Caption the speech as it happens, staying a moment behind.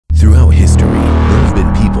Throughout history, there have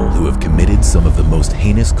been people who have committed some of the most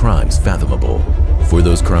heinous crimes fathomable. For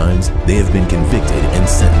those crimes, they have been convicted and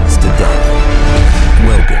sentenced to death.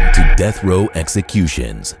 Welcome to Death Row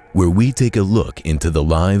Executions, where we take a look into the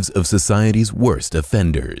lives of society's worst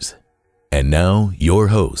offenders. And now, your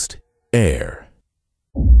host, Air.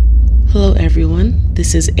 Hello everyone,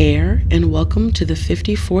 this is Air, and welcome to the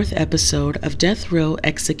 54th episode of Death Row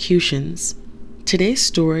Executions. Today's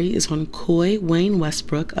story is on Coy Wayne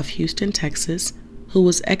Wesbrook of Houston, Texas, who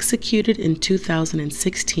was executed in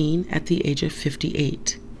 2016 at the age of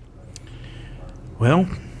 58. Well,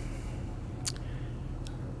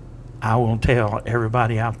 I will tell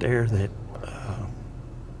everybody out there that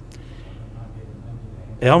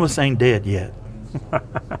Elvis ain't dead yet.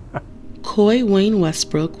 Coy Wayne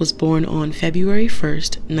Wesbrook was born on February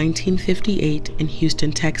 1st, 1958 in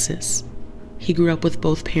Houston, Texas. He grew up with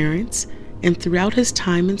both parents, and throughout his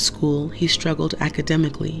time in school, he struggled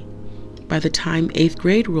academically. By the time 8th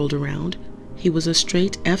grade rolled around, he was a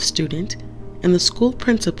straight F student, and the school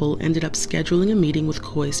principal ended up scheduling a meeting with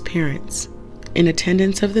Coy's parents. In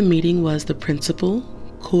attendance of the meeting was the principal,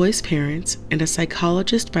 Coy's parents, and a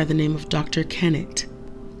psychologist by the name of Dr. Kennett.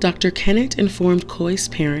 Dr. Kennett informed Coy's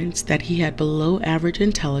parents that he had below average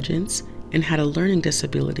intelligence and had a learning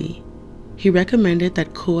disability. He recommended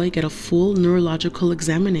that Coy get a full neurological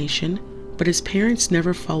examination, but his parents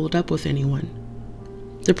never followed up with anyone.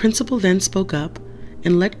 The principal then spoke up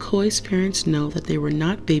and let Coy's parents know that they were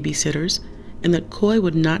not babysitters and that Coy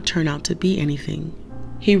would not turn out to be anything.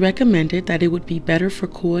 He recommended that it would be better for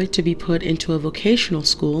Coy to be put into a vocational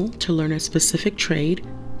school to learn a specific trade,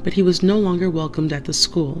 but he was no longer welcomed at the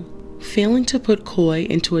school. Failing to put Coy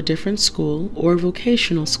into a different school or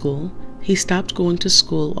vocational school, he stopped going to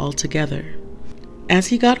school altogether. As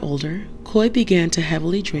he got older, Coy began to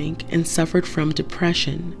heavily drink and suffered from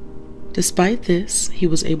depression. Despite this, he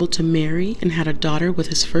was able to marry and had a daughter with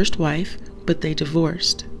his first wife, but they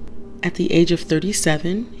divorced. At the age of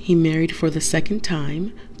 37, he married for the second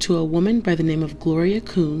time to a woman by the name of Gloria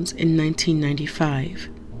Coons in 1995.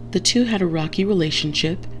 The two had a rocky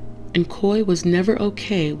relationship, and Coy was never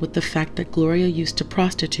okay with the fact that Gloria used to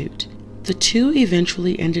prostitute. The two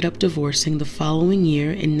eventually ended up divorcing the following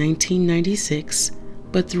year in 1996,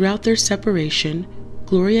 but throughout their separation,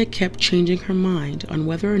 Gloria kept changing her mind on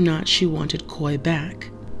whether or not she wanted Coy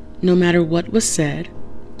back. No matter what was said,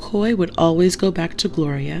 Coy would always go back to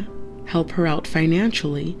Gloria, help her out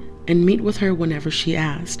financially, and meet with her whenever she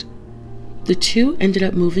asked. The two ended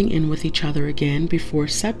up moving in with each other again before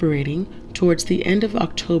separating towards the end of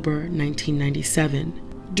October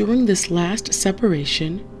 1997. During this last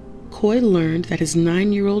separation, Coy learned that his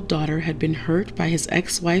 9-year-old daughter had been hurt by his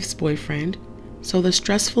ex-wife's boyfriend, so the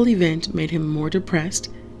stressful event made him more depressed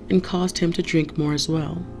and caused him to drink more as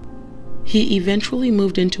well. He eventually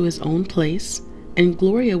moved into his own place, and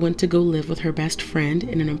Gloria went to go live with her best friend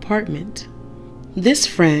in an apartment. This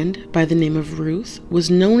friend, by the name of Ruth, was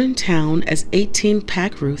known in town as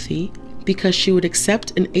 18-Pack Ruthie because she would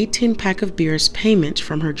accept an 18-pack of beers payment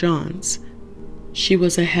from her Johns. She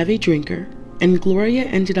was a heavy drinker, and Gloria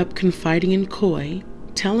ended up confiding in Coy,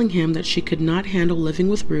 telling him that she could not handle living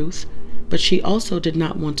with Ruth, but she also did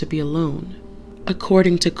not want to be alone.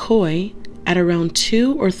 According to Coy, at around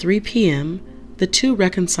 2 or 3 p.m., the two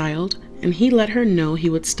reconciled, and he let her know he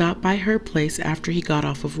would stop by her place after he got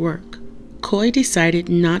off of work. Coy decided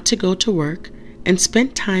not to go to work and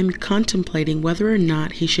spent time contemplating whether or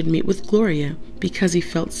not he should meet with Gloria because he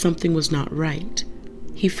felt something was not right.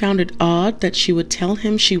 He found it odd that she would tell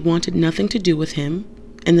him she wanted nothing to do with him,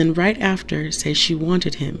 and then right after say she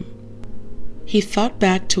wanted him. He thought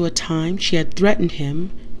back to a time she had threatened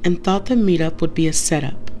him and thought the meetup would be a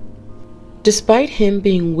setup. Despite him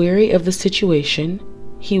being wary of the situation,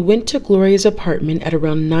 he went to Gloria's apartment at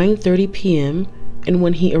around 9:30 p.m., and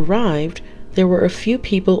when he arrived, there were a few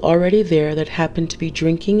people already there that happened to be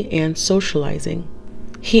drinking and socializing.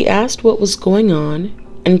 He asked what was going on,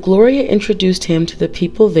 and Gloria introduced him to the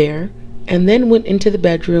people there, and then went into the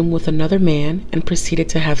bedroom with another man and proceeded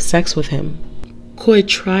to have sex with him. Coy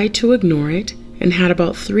tried to ignore it and had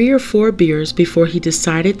about 3 or 4 beers before he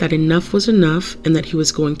decided that enough was enough and that he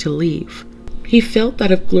was going to leave. He felt that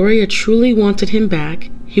if Gloria truly wanted him back,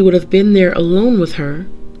 he would have been there alone with her,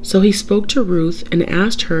 so he spoke to Ruth and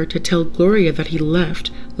asked her to tell Gloria that he left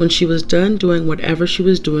when she was done doing whatever she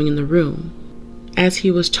was doing in the room. As he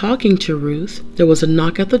was talking to Ruth, there was a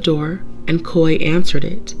knock at the door, and Coy answered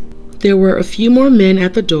it. There were a few more men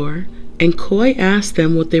at the door, and Coy asked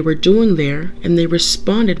them what they were doing there, and they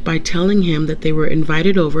responded by telling him that they were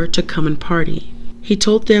invited over to come and party. He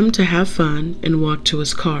told them to have fun and walked to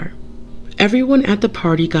his car. Everyone at the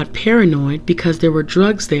party got paranoid because there were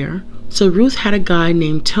drugs there, so Ruth had a guy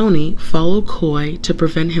named Tony follow Coy to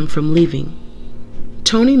prevent him from leaving.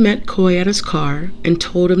 Tony met Coy at his car and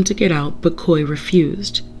told him to get out, but Coy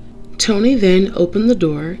refused. Tony then opened the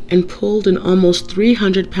door and pulled an almost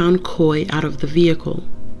 300-pound Coy out of the vehicle.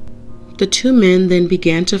 The two men then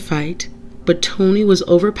began to fight, but Tony was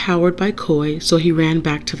overpowered by Coy, so he ran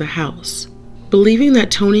back to the house. Believing that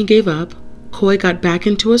Tony gave up, Coy got back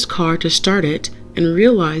into his car to start it and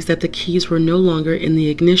realized that the keys were no longer in the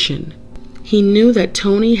ignition. He knew that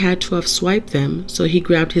Tony had to have swiped them, so he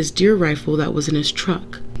grabbed his deer rifle that was in his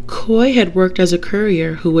truck. Coy had worked as a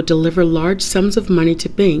courier who would deliver large sums of money to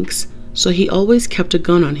banks, so he always kept a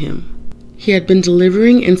gun on him. He had been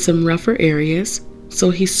delivering in some rougher areas, so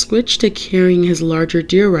he switched to carrying his larger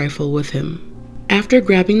deer rifle with him. After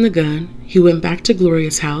grabbing the gun, he went back to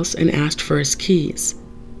Gloria's house and asked for his keys.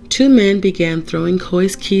 Two men began throwing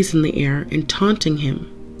Coy's keys in the air and taunting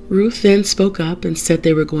him. Ruth then spoke up and said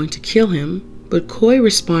they were going to kill him, but Coy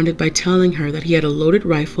responded by telling her that he had a loaded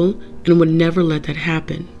rifle and would never let that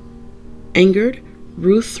happen. Angered,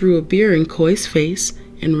 Ruth threw a beer in Coy's face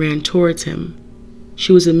and ran towards him.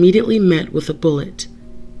 She was immediately met with a bullet.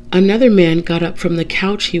 Another man got up from the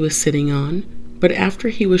couch he was sitting on, but after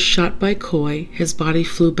he was shot by Coy, his body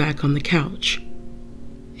flew back on the couch.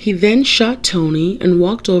 He then shot Tony and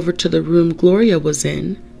walked over to the room Gloria was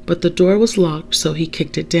in, but the door was locked, so he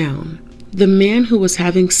kicked it down. The man who was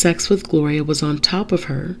having sex with Gloria was on top of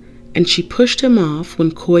her, and she pushed him off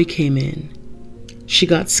when Coy came in. She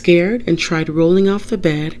got scared and tried rolling off the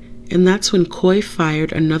bed, and that's when Coy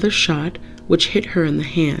fired another shot, which hit her in the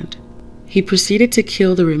hand. He proceeded to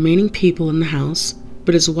kill the remaining people in the house,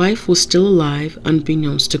 but his wife was still alive,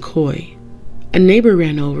 unbeknownst to Coy. A neighbor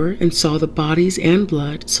ran over and saw the bodies and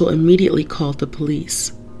blood, so immediately called the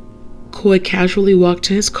police. Coy casually walked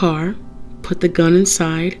to his car, put the gun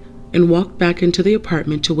inside, and walked back into the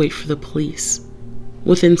apartment to wait for the police.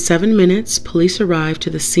 Within 7 minutes, police arrived to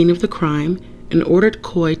the scene of the crime and ordered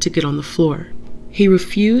Coy to get on the floor. He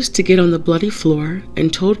refused to get on the bloody floor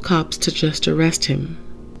and told cops to just arrest him.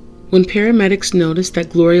 When paramedics noticed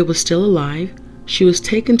that Gloria was still alive, she was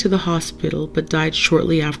taken to the hospital but died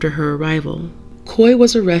shortly after her arrival. Coy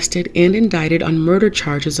was arrested and indicted on murder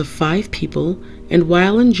charges of 5 people, and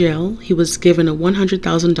while in jail, he was given a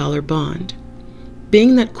 $100,000 bond.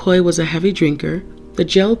 Being that Coy was a heavy drinker, the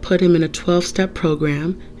jail put him in a 12-step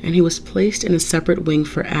program, and he was placed in a separate wing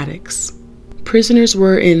for addicts. Prisoners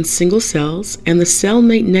were in single cells, and the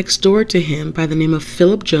cellmate next door to him by the name of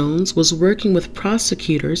Philip Jones was working with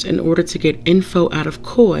prosecutors in order to get info out of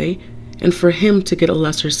Coy and for him to get a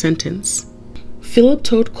lesser sentence. Philip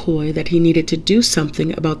told Coy that he needed to do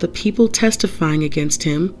something about the people testifying against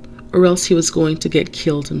him, or else he was going to get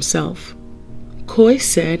killed himself. Coy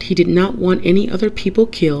said he did not want any other people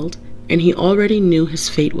killed, and he already knew his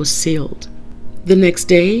fate was sealed. The next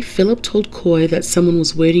day, Philip told Coy that someone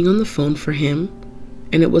was waiting on the phone for him,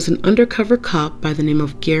 and it was an undercover cop by the name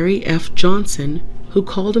of Gary F. Johnson who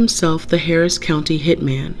called himself the Harris County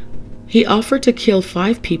Hitman. He offered to kill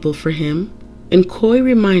 5 people for him, and Coy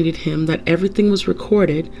reminded him that everything was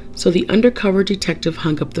recorded, so the undercover detective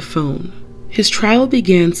hung up the phone. His trial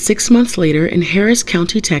began 6 months later in Harris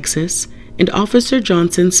County, Texas, and Officer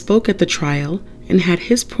Johnson spoke at the trial and had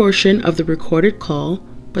his portion of the recorded call,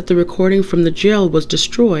 but the recording from the jail was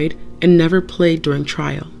destroyed and never played during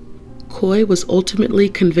trial. Coy was ultimately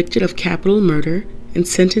convicted of capital murder and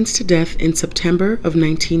sentenced to death in September of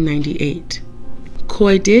 1998.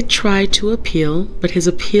 Coy did try to appeal, but his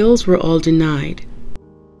appeals were all denied.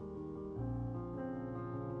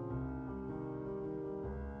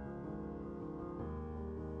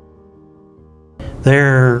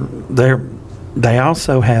 They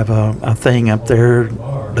also have a thing up there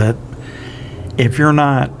that if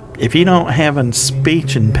you don't have a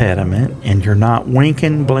speech impediment and you're not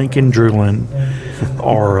winking, blinking, drooling,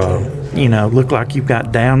 or look like you've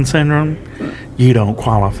got Down syndrome, you don't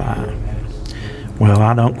qualify. Well,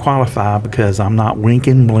 I don't qualify because I'm not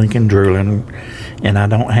winking, blinking, drooling, and I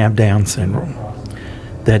don't have Down syndrome.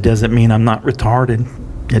 That doesn't mean I'm not retarded.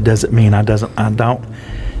 It doesn't mean I don't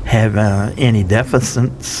have any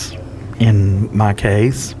deficits in my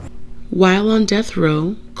case. While on death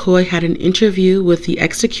row, Coy had an interview with the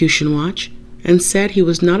execution watch and said he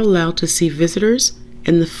was not allowed to see visitors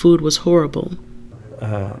and the food was horrible.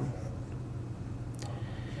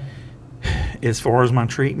 As far as my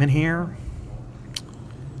treatment here,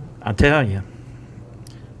 I tell you,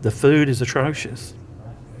 the food is atrocious.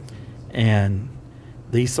 And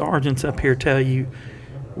these sergeants up here tell you,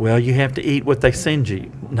 well, you have to eat what they send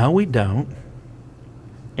you. No, we don't.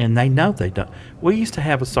 And they know they don't. We used to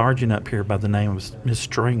have a sergeant up here by the name of Miss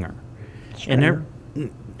Stringer. And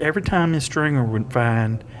every time Miss Stringer would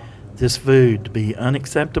find this food to be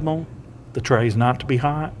unacceptable, the trays not to be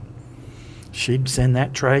hot, she'd send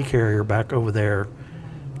that tray carrier back over there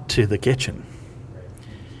to the kitchen.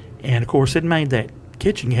 And of course, it made that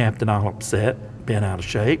kitchen captain all upset, bent out of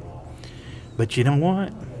shape. But you know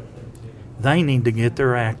what? They need to get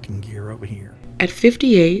their acting gear over here. At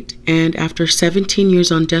 58, and after 17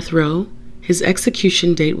 years on death row, his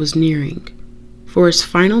execution date was nearing. For his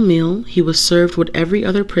final meal, he was served what every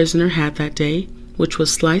other prisoner had that day, which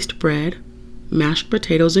was sliced bread, mashed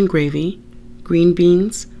potatoes and gravy, green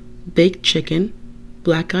beans, baked chicken,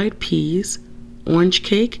 black-eyed peas, orange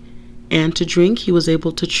cake, and to drink he was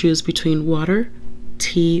able to choose between water,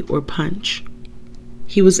 tea, or punch.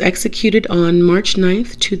 He was executed on March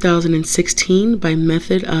 9th, 2016 by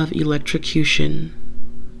method of electrocution.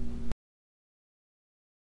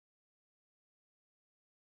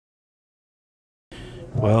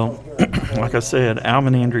 Well, like I said,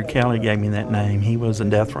 Alvin Andrew Kelly gave me that name. He was a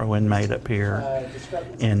death row inmate up here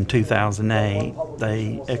in 2008.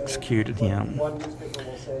 They executed him.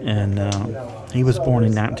 And he was born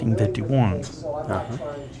in 1951.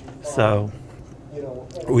 So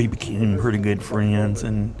we became pretty good friends.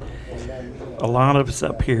 And a lot of us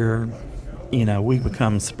up here, you know, we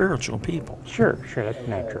become spiritual people. Sure, that's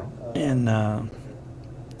natural. And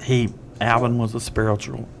Alvin was a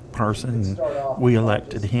spiritual person, and we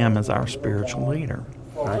elected him as our spiritual leader.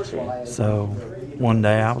 I see. So one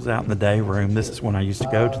day I was out in the day room. This is when I used to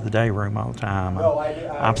go to the day room all the time.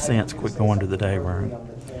 I've since quit going to the day room.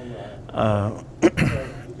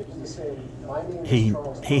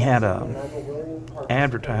 He had a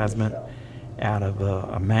advertisement out of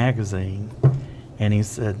a magazine, and he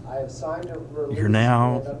said, "You're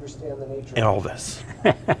now Elvis."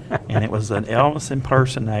 And it was an Elvis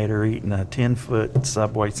impersonator eating a 10-foot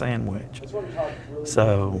Subway sandwich.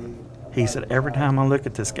 So he said, "Every time I look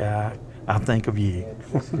at this guy, I think of you."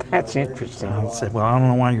 That's interesting. I said, "Well, I don't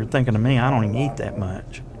know why you're thinking of me. I don't even eat that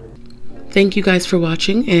much." Thank you guys for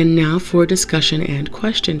watching, and now for discussion and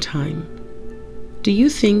question time. Do you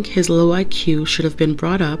think his low IQ should have been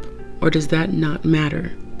brought up, or does that not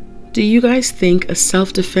matter? Do you guys think a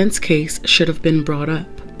self-defense case should have been brought up?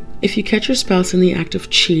 If you catch your spouse in the act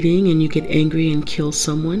of cheating and you get angry and kill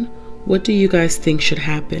someone, what do you guys think should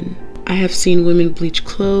happen? I have seen women bleach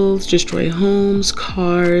clothes, destroy homes,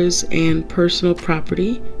 cars, and personal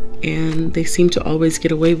property, and they seem to always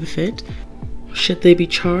get away with it. Should they be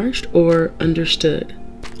charged or understood?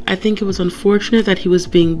 I think it was unfortunate that he was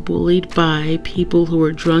being bullied by people who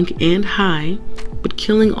were drunk and high, but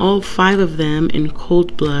killing all 5 of them in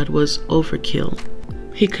cold blood was overkill.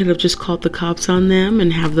 He could have just called the cops on them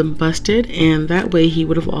and have them busted, and that way he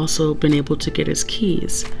would have also been able to get his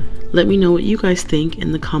keys. Let me know what you guys think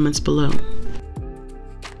in the comments below.